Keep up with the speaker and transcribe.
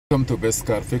Welcome to Best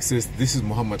Car Fixes. This is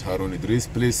Muhammad Harun Idris.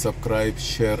 Please subscribe,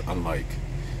 share and like.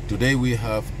 Today we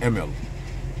have ML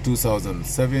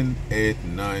 2007, 8,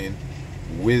 9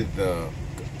 with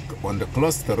on the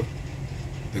cluster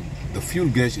the fuel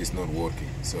gauge is not working.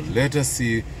 So let us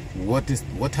see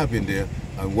what happened there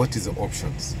and what is the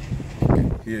options.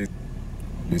 Okay, here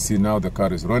you see now the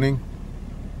car is running.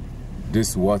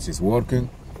 This watch is working.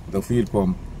 The fuel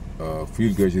pump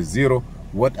fuel gauge is 0.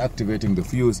 What activating the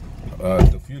fuel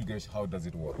gauge, how does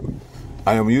it work?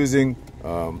 I am using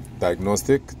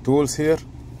diagnostic tools here.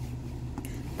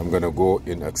 I'm gonna go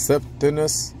in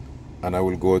acceptance and I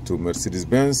will go to Mercedese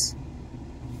Benz.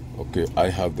 Okay, I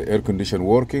have the air condition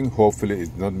working. Hopefully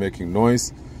it's not making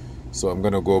noise. So I'm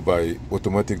gonna go by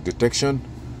automatic detection.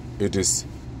 It is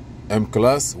M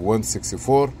class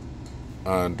 164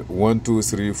 and 1, 2,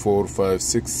 3, 4, 5,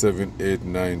 6, 7, 8,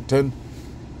 9, 10.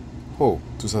 Oh,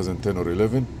 2010 or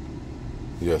 11?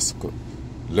 Yes.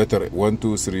 Letter 1,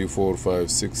 2, 3, 4, 5,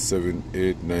 6, 7,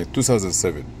 8, 9,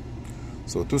 2007.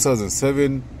 So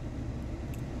 2007,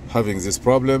 having this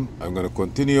problem, I'm going to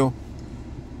continue.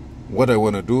 What I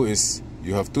want to do is,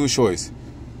 you have two choices.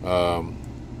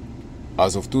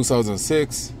 As of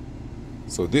 2006,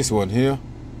 so this one here,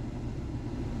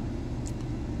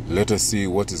 let us see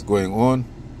what is going on.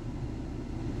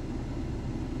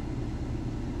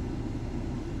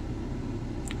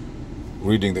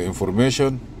 Reading the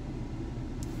information.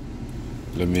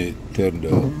 Let me turn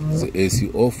the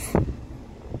AC off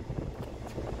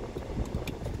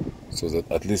so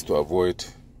that at least to avoid,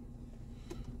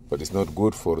 but it's not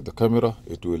good for the camera,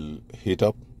 it will heat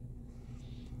up.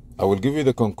 I will give you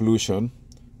the conclusion.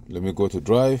 Let me go to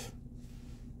drive,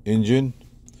 engine.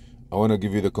 I want to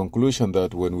give you the conclusion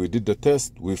that when we did the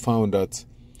test, we found that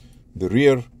the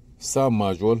rear SAM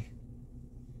module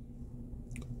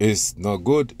is not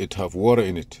good. It have water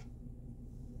in it.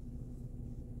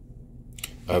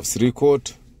 I have 3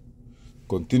 quart,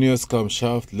 continuous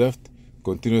camshaft left,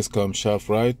 continuous camshaft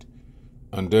right,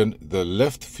 and then the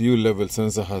left fuel level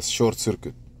sensor has short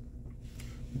circuit.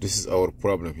 This is our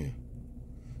problem here.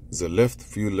 The left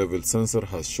fuel level sensor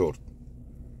has short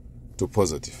to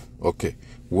positive. Okay,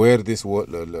 where this fuel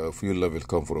level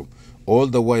come from? All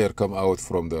the wire come out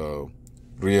from the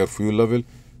rear fuel level.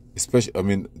 Especially, I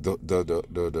mean,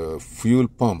 the fuel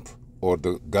pump or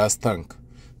the gas tank,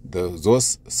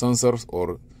 those sensors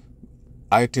or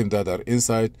items that are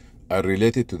inside are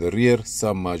related to the rear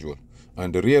SAM module,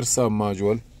 and the rear SAM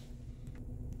module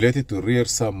related to rear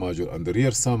SAM module, and the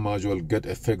rear SAM module get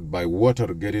affected by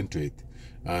water get into it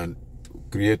and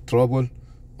create trouble,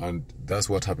 and that's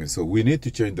what happens. So we need to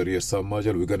change the rear SAM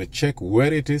module. We're gonna check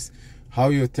where it is, how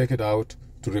you take it out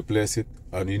to replace it,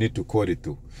 and you need to code it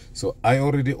too. So I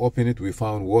already opened it. We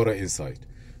found water inside.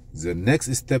 The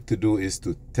next step to do is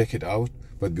to take it out.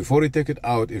 But before you take it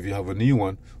out, if you have a new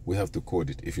one, we have to code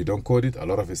it. If you don't code it, a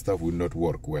lot of stuff will not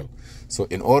work well. So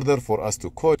in order for us to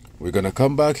code, we're gonna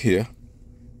come back here.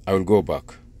 I will go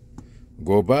back,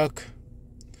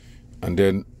 and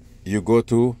then you go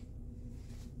to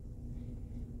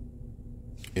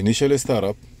initial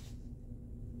startup.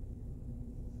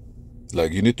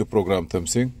 Like, you need to program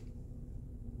something.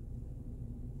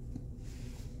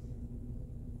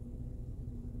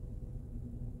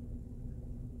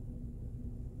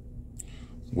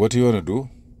 What you want to do?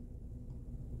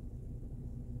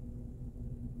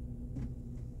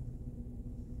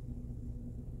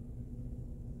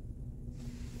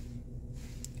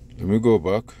 Let me go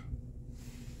back.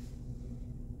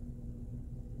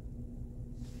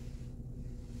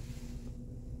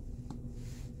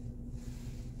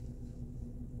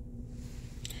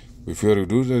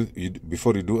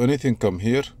 Before you do anything, come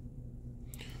here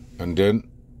and then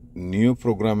new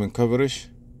programming coverage.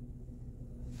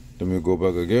 Let me go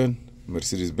back again.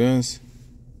 Mercedes Benz.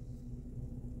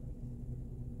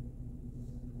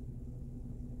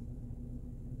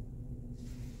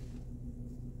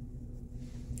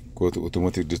 Go to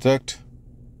automatic detect.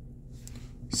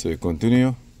 Say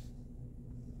continue.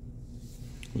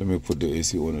 Let me put the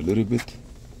AC on a little bit.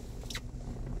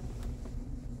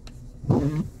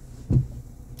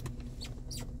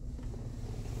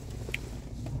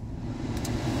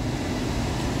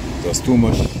 That's too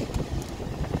much.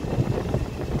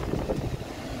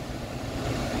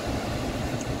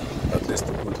 At least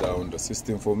to put down the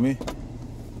system for me.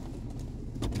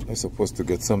 I'm supposed to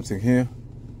get something here.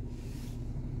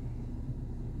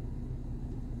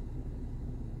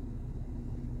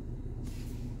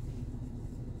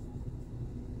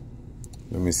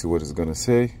 Let me see what it's gonna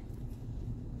say.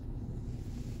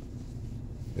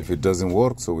 If it doesn't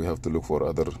work, so we have to look for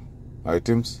other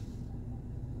items.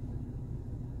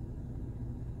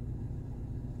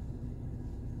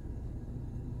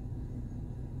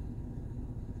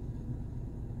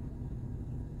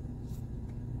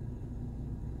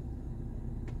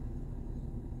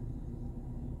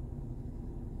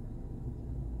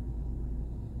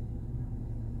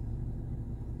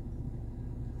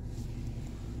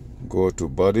 Go to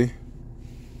body.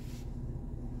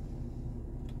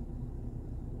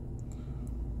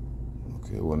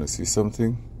 Okay, I want to see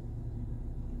something.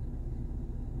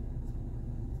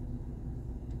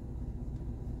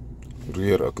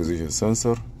 Rear acquisition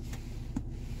sensor.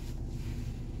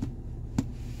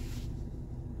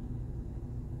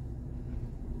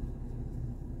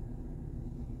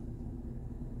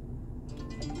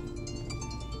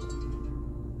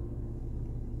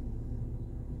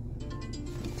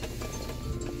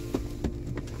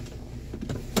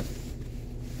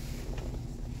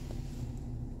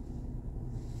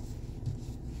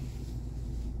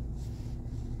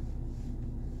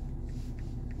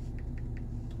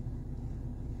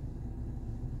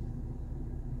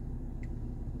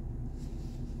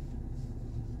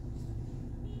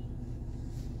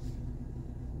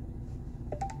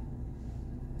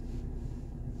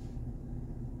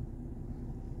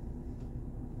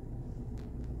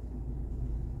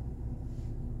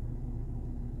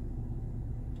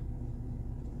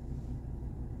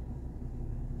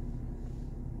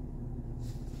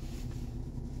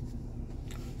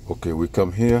 Okay, we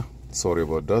come here. Sorry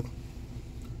about that.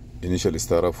 Initially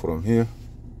start up from here.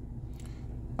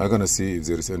 I'm gonna see if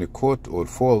there is any code or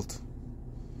fault.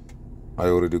 I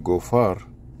already go far,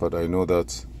 but I know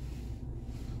that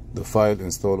the file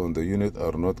installed on the unit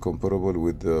are not comparable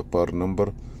with the part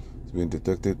number. It's been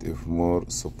detected if more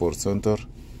support center.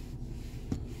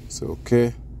 So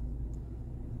okay.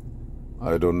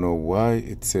 I don't know why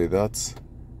it say that,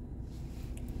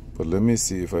 but let me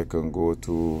see if I can go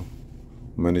to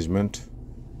management.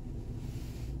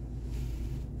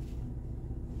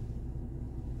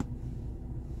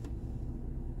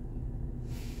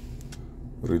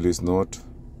 Release note.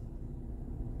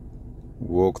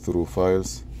 Walk through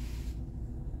files.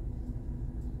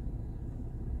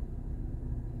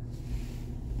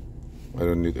 I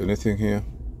don't need anything here.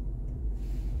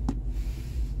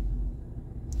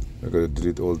 I gotta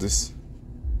delete all this.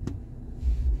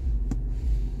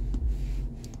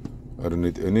 I don't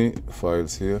need any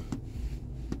files here.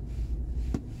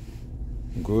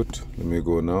 Good. Let me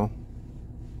go now.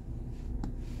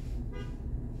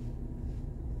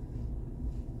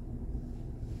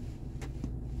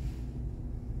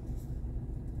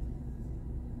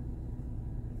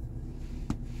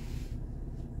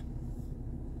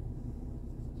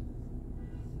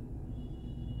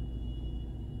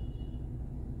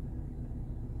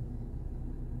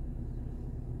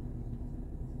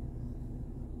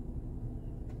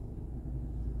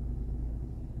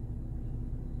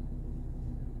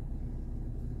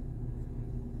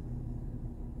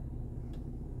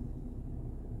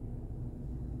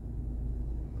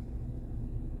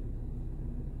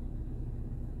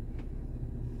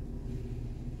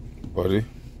 Body.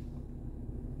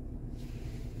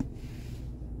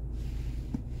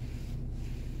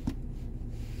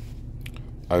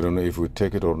 I don't know if we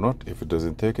take it or not. If it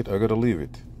doesn't take it, I gotta leave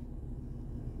it.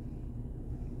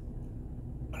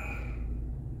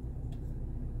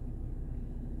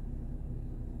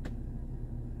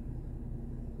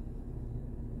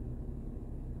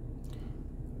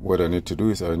 What I need to do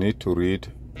is I need to read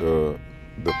the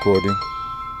coding.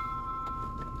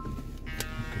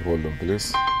 Okay, hold on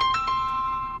please.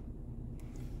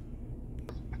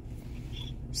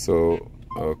 So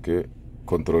okay,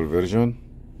 control version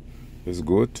is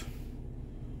good.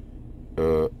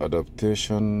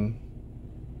 Adaptation,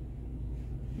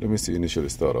 let me see initial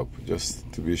startup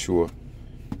just to be sure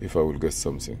if I will get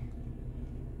something.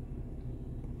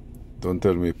 Don't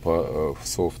tell me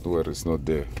software is not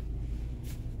there.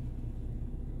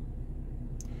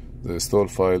 The install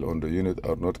file on the unit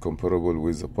are not comparable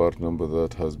with the part number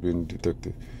that has been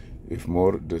detected. If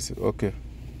more, this is okay.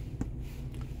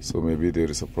 So maybe there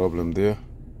is a problem there.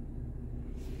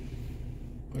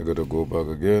 I gotta go back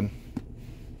again,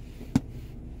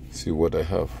 see what I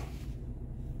have.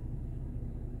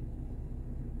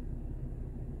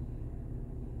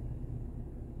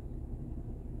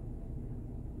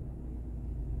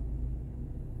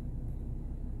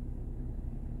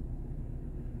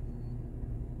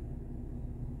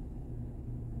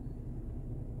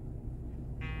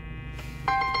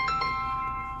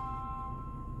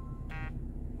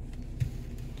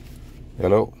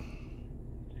 Hello?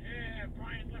 Yeah,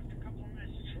 Brian left a couple of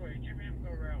messages for you. Jimmy, I'm go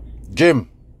Ralph. Jim?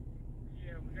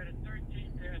 Yeah, we got a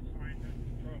 13 Pathfinder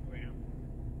program.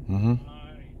 Mm-hmm.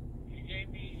 He gave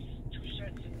me 2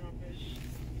 sets of numbers,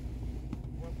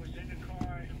 what was in the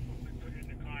car and what we put in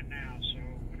the car now. So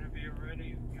whenever you're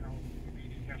ready, you know, we'll be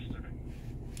yesterday.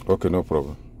 Okay, no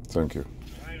problem. Thank you.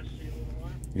 All right, I'll see you a little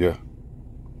while. Yeah.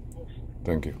 Hopefully.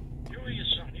 Thank you. You or your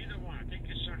son, either one. Take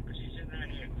your son because he's in that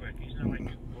here quick. He's not like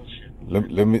you bullshit.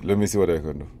 Let me see what I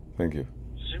can do. Thank you.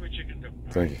 See what you can do.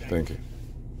 Thank you.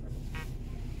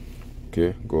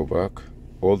 Okay, go back.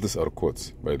 All these are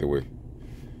codes, by the way.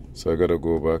 So I gotta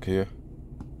go back here.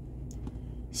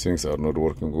 Things are not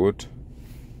working good.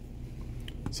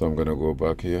 So I'm gonna go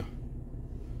back here.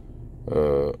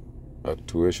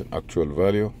 Actuation, actual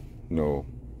value. No.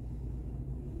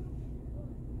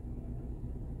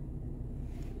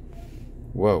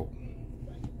 Wow.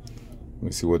 Let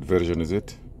me see what version is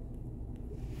it.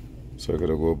 So I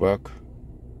gotta go back.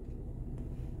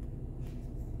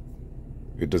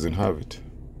 It doesn't have it.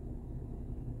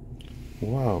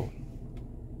 Wow.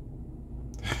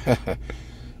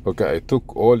 Okay, I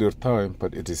took all your time,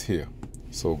 but it is here.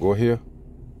 So go here.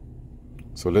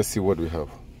 So let's see what we have.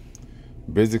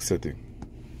 Basic setting.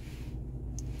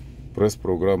 Press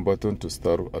program button to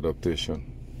start adaptation.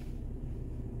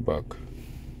 Back.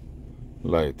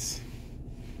 Lights.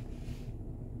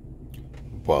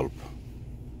 Bulb.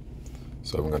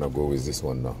 So I'm gonna go with this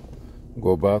one now.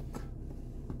 Go back.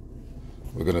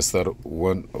 We're gonna start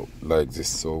one like this.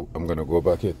 So I'm gonna go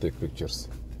back here, take pictures.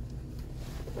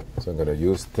 So I'm gonna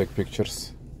use take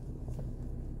pictures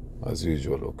as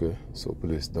usual, okay? So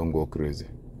please don't go crazy.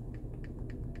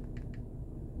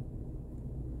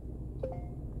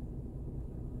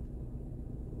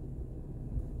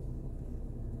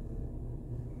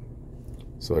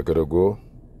 So I gotta go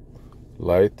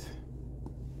light,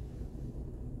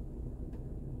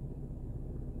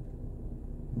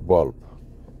 bulb.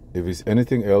 If it's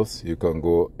anything else, you can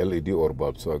go LED or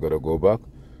bulb. So I gotta go back.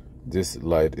 This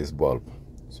light is bulb.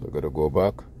 So I gotta go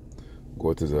back,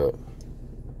 go to the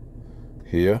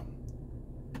here.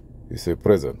 You say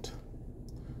present.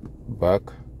 Back.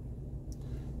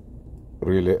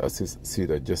 Relay assist seat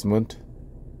adjustment.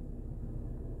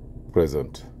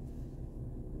 Present.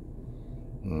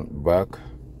 Back.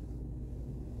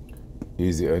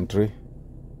 Easy entry.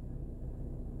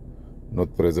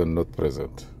 Not present, not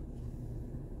present.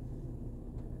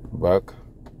 Back.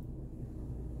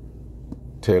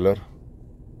 Tailor.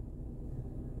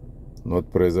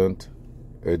 Not present.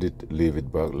 Edit, leave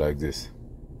it back like this.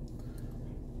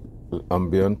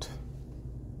 Ambient.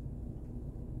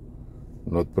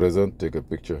 Not present, take a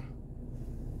picture.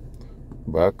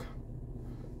 Back.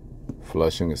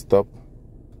 Flashing stop.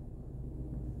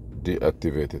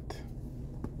 Deactivate it.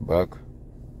 Back.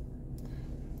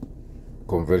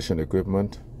 Conversion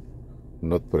equipment.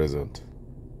 Not present.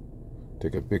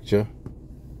 Take a picture.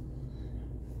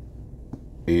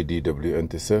 ADW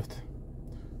intercept.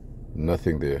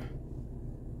 Nothing there.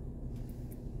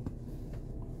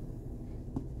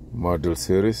 Model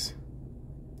series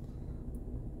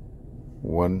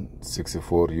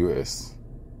 164 US.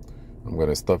 I'm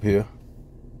gonna stop here.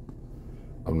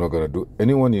 I'm not gonna do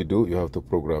any one you do, you have to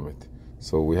program it.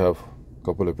 So we have a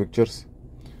couple of pictures.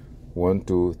 1,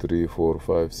 2, 3, 4,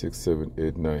 5, 6, 7,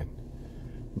 8, 9.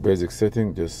 Basic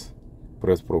setting, just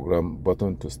press program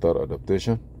button to start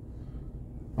adaptation.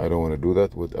 I don't want to do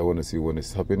that. What I want to see when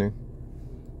it's happening.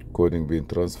 Coding being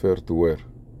transferred to where?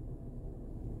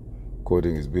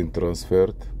 Coding is being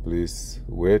transferred. Please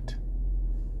wait.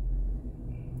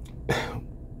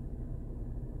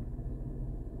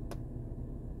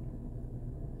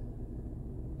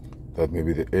 That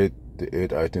maybe the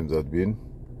eight items have been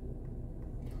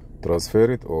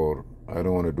transferred, or I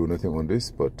don't want to do nothing on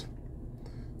this, but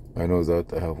I know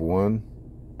that I have 1,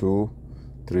 2,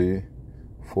 3,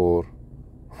 4,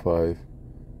 5,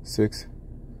 6,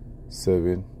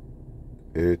 7,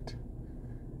 8,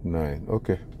 9.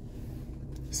 Okay,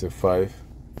 it's a 5.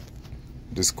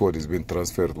 This code is being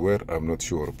transferred where? I'm not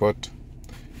sure, but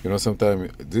you know,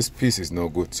 sometimes this piece is no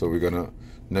good, so we're gonna,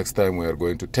 next time we are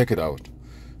going to take it out.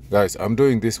 Guys, I'm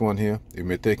doing this one here. It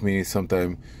may take me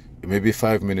sometime, maybe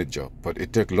 5-minute job, but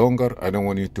it take longer. I don't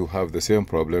want you to have the same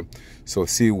problem. So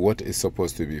see what is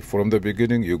supposed to be. From the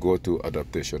beginning, you go to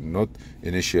adaptation, not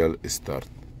initial start.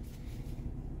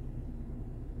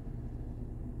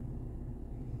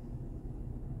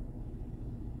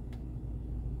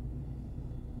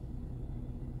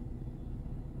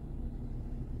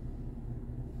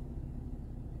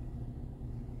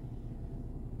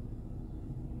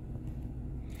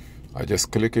 I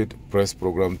just click it, press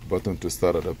program button to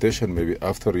start adaptation. Maybe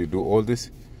after you do all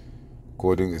this,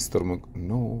 coding instrument,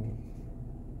 no.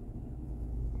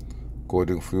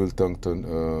 Coding fuel tank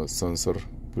sensor,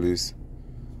 please.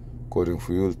 Coding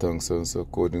fuel tank sensor,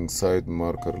 coding side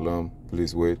marker lamp,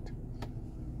 please wait.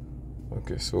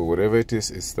 Okay, so whatever it is,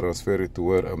 it's transferred to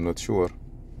where, I'm not sure.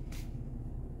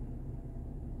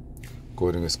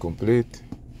 Coding is complete.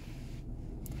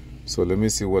 So let me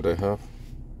see what I have.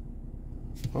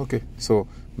 Okay, so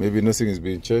maybe nothing is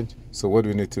being changed. So what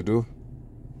we need to do,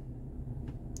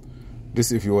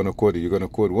 This, if you want to code it, you're going to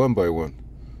code one by one.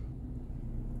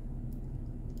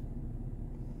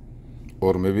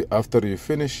 Or maybe after you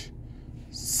finish,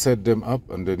 set them up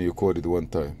and then you code it one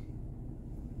time.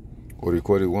 Or you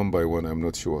code it one by one, I'm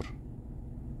not sure.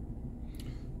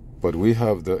 But we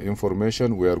have the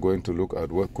information. We are going to look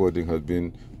at what coding has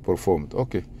been performed.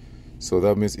 Okay, so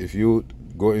that means if you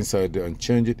go inside there and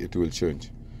change it, it will change.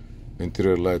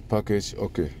 Interior light package,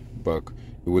 okay, back.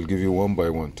 It will give you one by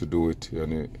one to do it.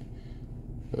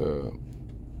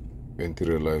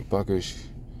 Interior light package.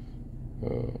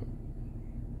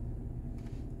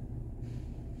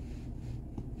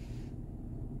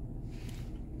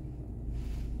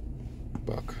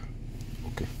 Back.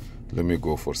 Okay, let me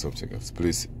go for something else.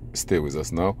 Please stay with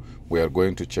us now. We are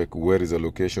going to check where is the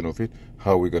location of it,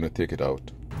 how we're going to take it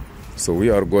out. So we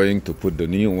are going to put the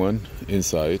new one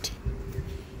inside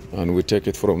and we take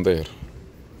it from there.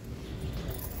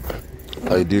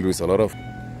 I deal with a lot of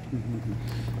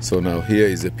so now here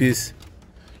is a piece.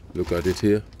 Look at it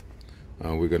here,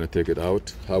 and we're going to take it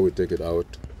out. How we take it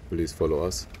out, please follow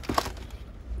us.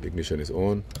 Ignition is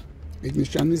on.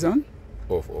 Ignition is on?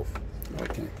 Off.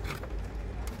 Okay.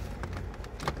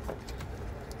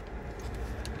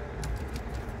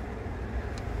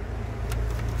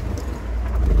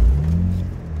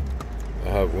 I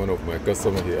have one of my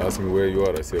customers, he asked me where you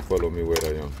are. I say, follow me where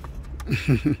I am.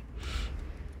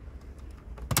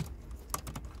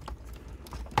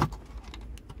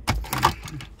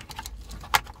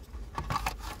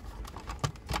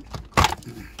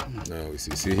 Now you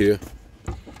see here,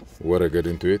 what I get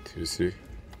into it, you see.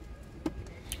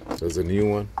 There's a new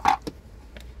one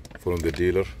from the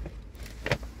dealer.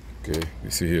 Okay, you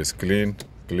see here it's clean.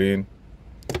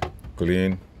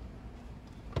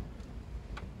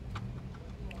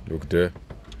 Look there.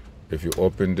 If you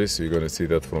open this, you're gonna see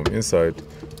that from inside.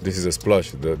 This is a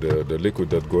splash, the liquid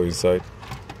that go inside.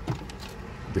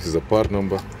 This is a part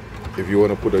number. If you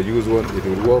wanna put a used one, it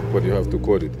will work, but you have to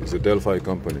code it. It's a Delphi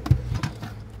company.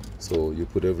 So you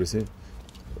put everything.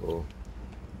 Oh,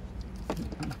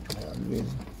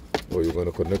 you're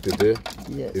gonna connect it there?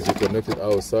 Yes. If you connect it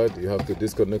outside, you have to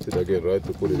disconnect it again, right?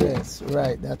 To put it in. Yes,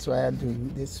 right. That's why I'm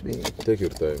doing this way. Take your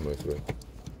time, my friend.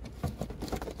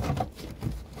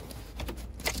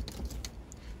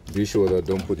 Be sure that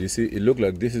don't put, you see, it look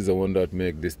like this is the one that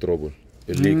make this trouble.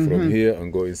 It leak from here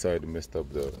and go inside, messed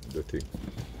up the thing.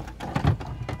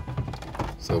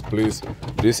 So please,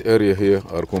 this area here,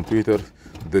 our computer,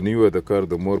 the newer the car,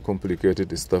 the more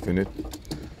complicated stuff in it.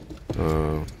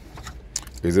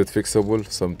 Is it fixable?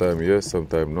 Sometimes yes,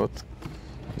 sometimes not.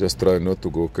 Just try not to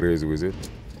go crazy with it.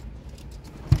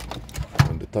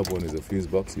 And the top one is a fuse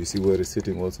box. You see where it's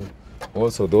sitting also?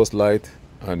 Also those lights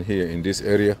and here in this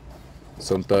area,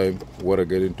 sometimes water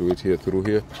get into it here through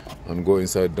here and go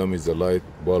inside, damage the light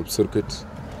bulb circuit.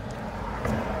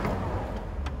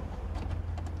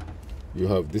 You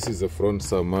have, this is the front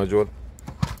sub module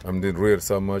and the rear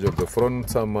sub module. The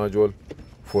front sub module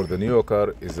for the newer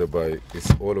car is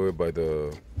all the way by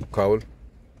the cowl,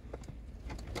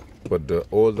 but the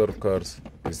older cars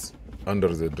is under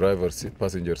the driver's seat,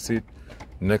 passenger seat,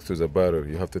 next to the barrier.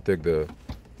 You have to take the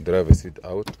driver's seat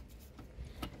out.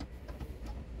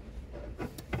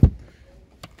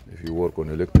 If you work on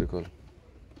electrical.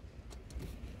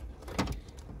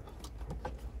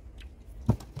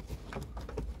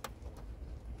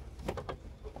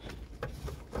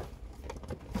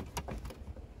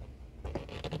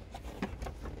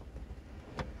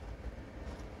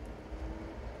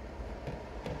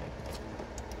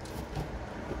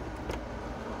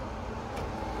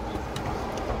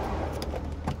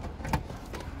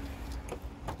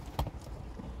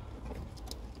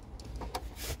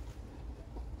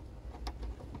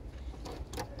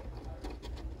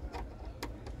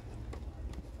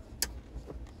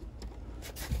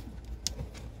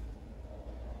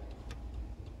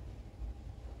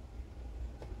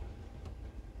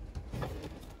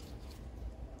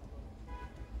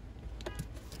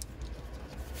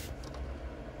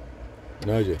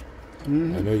 Naja, I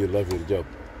know you love your job.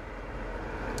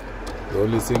 The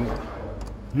only thing,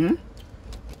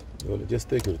 just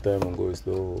take your time and go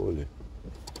slowly.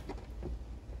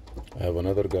 I have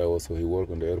another guy also, he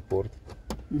works on the airport.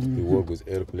 He works with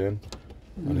airplane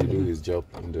and he do his job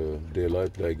in the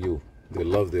daylight like you. They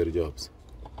love their jobs.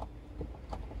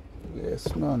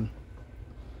 Yes, man.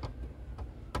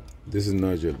 This is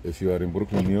Nigel. If you are in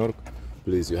Brooklyn, New York,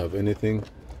 please, you have anything,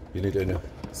 you need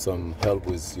some help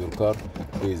with your car,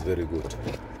 he is very good.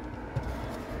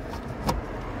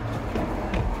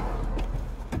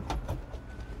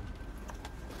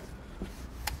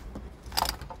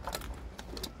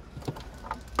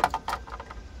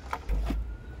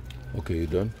 Okay, you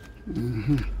done?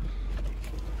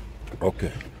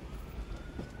 Okay.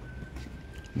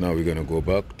 Now we're gonna go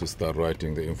back to start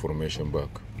writing the information back.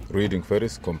 Reading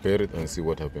first, compare it and see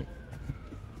what happened.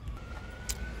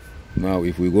 Now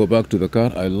if we go back to the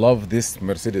car, I love this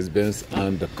Mercedes Benz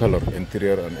and the color,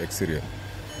 interior and exterior.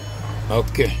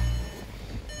 Okay.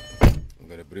 I'm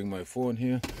gonna bring my phone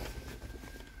here.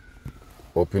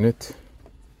 Open it.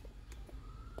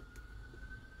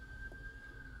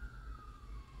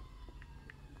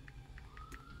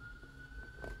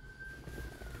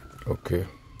 Okay,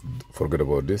 forget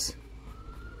about this.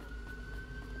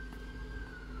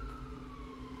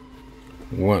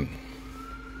 One,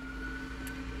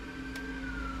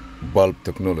 bulb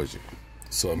technology.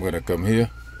 So I'm gonna come here,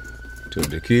 turn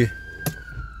the key,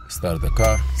 start the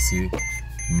car, see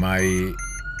my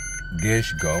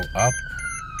gauge go up,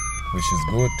 which is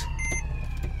good.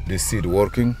 This seat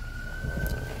working.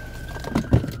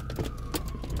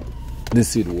 This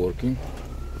seat working.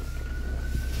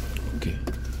 Okay.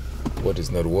 What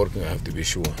is not working, I have to be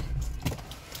sure.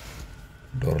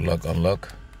 Door lock,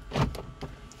 unlock.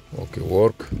 Okay,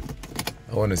 work.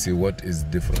 I want to see what is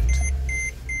different.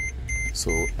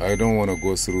 So I don't want to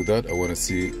go through that. I want to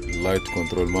see light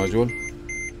control module.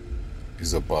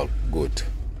 Is a bulb. Good.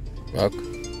 Back.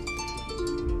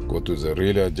 Go to the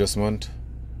relay adjustment.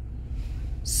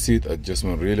 Seat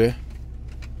adjustment relay.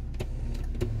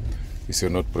 Is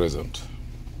not present.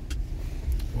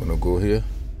 I want to go here.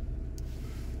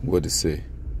 What does it say?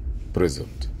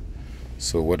 Present.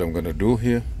 So what I'm gonna do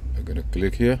here, I'm gonna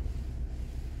click here,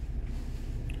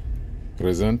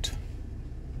 present,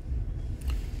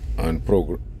 and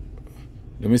program.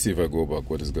 Let me see if I go back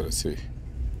what it's gonna say.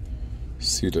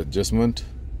 Seat adjustment,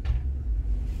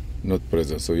 not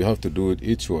present. So you have to do it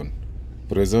each one.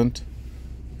 Present,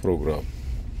 program.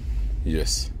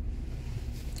 Yes.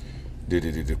 Did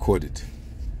it decode it.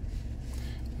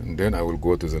 And then I will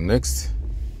go to the next.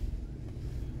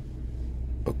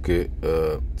 Okay,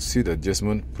 seat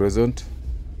adjustment present,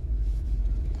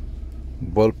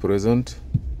 bulb present,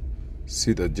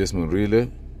 seat adjustment relay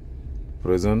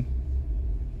present,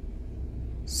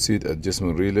 seat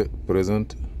adjustment relay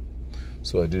present.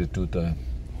 So I did it 2 times.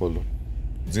 Hold on.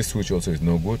 This switch also is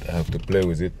no good. I have to play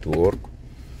with it to work.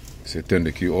 So turn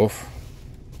the key off.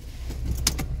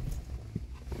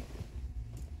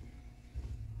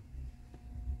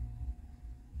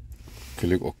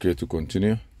 Click OK to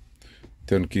continue.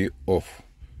 Turn key off,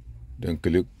 then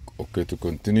click OK to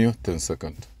continue, 10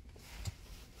 seconds.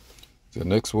 The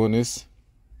next one is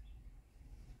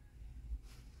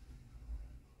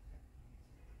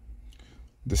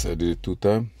this. I did it 2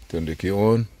 times. Turn the key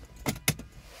on.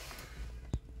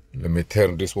 Let me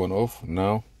turn this one off.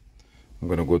 Now I'm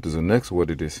gonna go to the next. What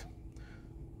it is?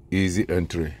 Easy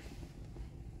entry.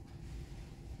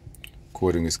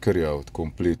 Coding is carry out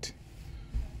complete.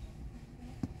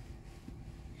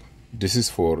 This is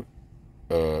for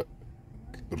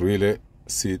relay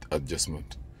seat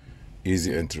adjustment.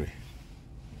 Easy entry.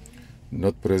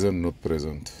 Not present, not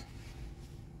present.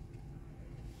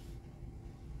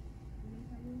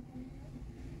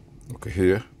 Okay,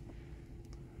 here.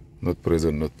 Not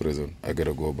present, not present. I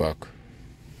gotta go back.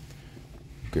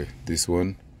 Okay, this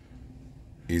one.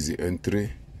 Easy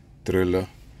entry. Trailer.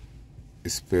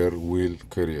 Spare wheel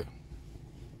carrier.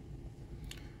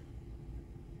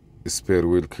 Spare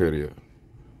wheel carrier,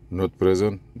 not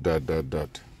present,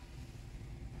 dot.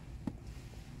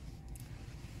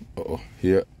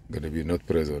 Here gonna be not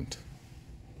present.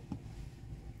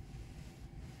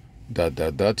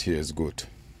 Dot here is good.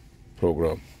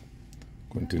 Program.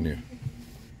 Continue.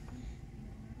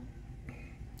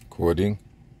 Coding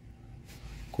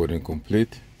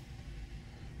complete.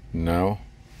 Now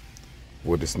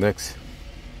what is next?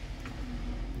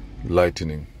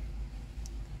 Lightning.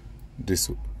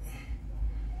 This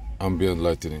ambient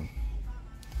lighting.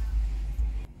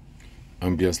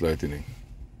 Ambience lighting.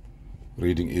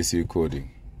 Reading AC coding.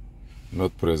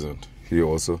 Not present. Here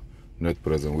also not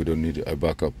present. We don't need it. I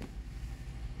back up.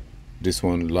 This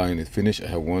one line is finished. I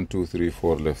have 1, 2, 3,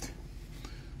 4 left.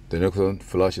 The next one,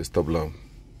 flash stop lamp.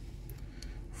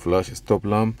 Flash stop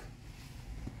lamp.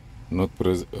 Not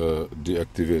present.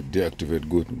 Deactivate.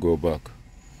 Good. Go back.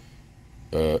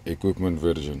 Equipment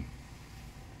version.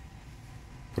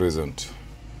 Present.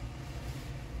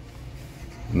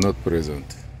 Not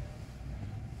present.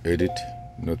 Edit.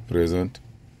 Not present.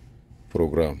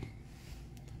 Program.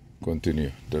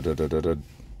 Continue.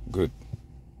 Good.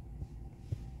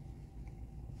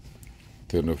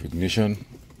 Turn off ignition.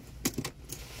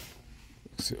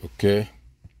 Say okay.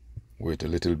 Wait a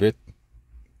little bit.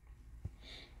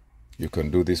 You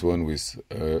can do this one with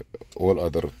all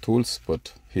other tools,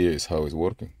 but here is how it's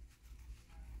working.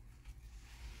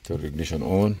 Turn the ignition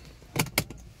on.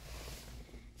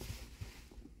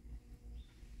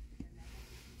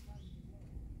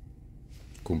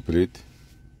 Complete.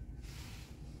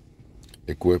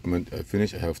 Equipment, I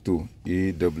finished. I have two,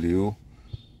 EW,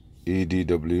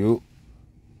 EDW,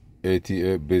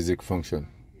 ATA basic function.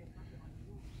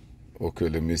 Okay,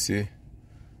 let me see.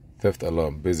 Theft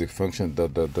alarm, basic function,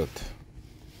 dot.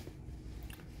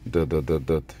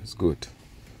 It's good.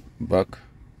 Back.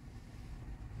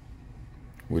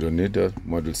 We don't need that.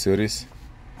 Model series.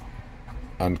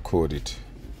 Uncode it.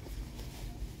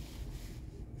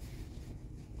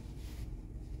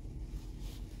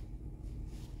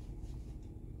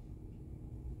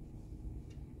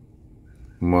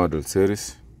 Model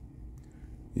series.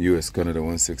 US Canada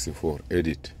 164.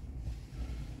 Edit.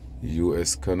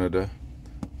 US Canada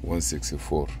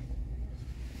 164.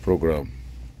 Program.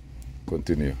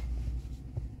 Continue.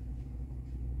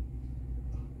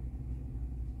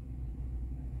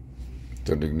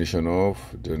 Turn ignition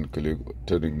off, then click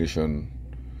turn ignition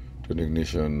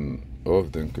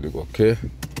off, then click OK.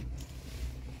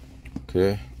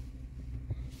 Okay.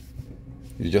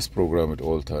 You just program it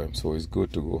all time, so it's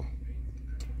good to go.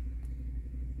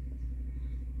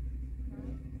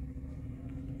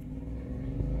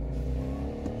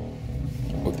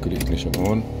 Click ignition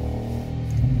on.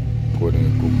 Coding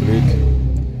is complete.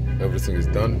 Everything is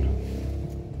done.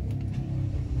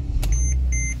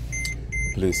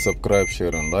 Please subscribe,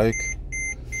 share and like.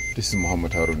 This is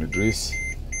Muhammad Harun Idris.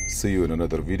 See you in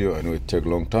another video. I know it takes a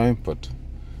long time, but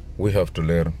we have to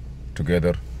learn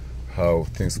together how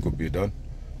things could be done.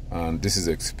 And this is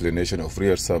explanation of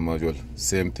rear sub module.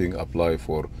 Same thing apply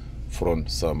for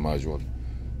front sub module.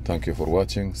 Thank you for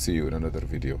watching. See you in another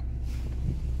video.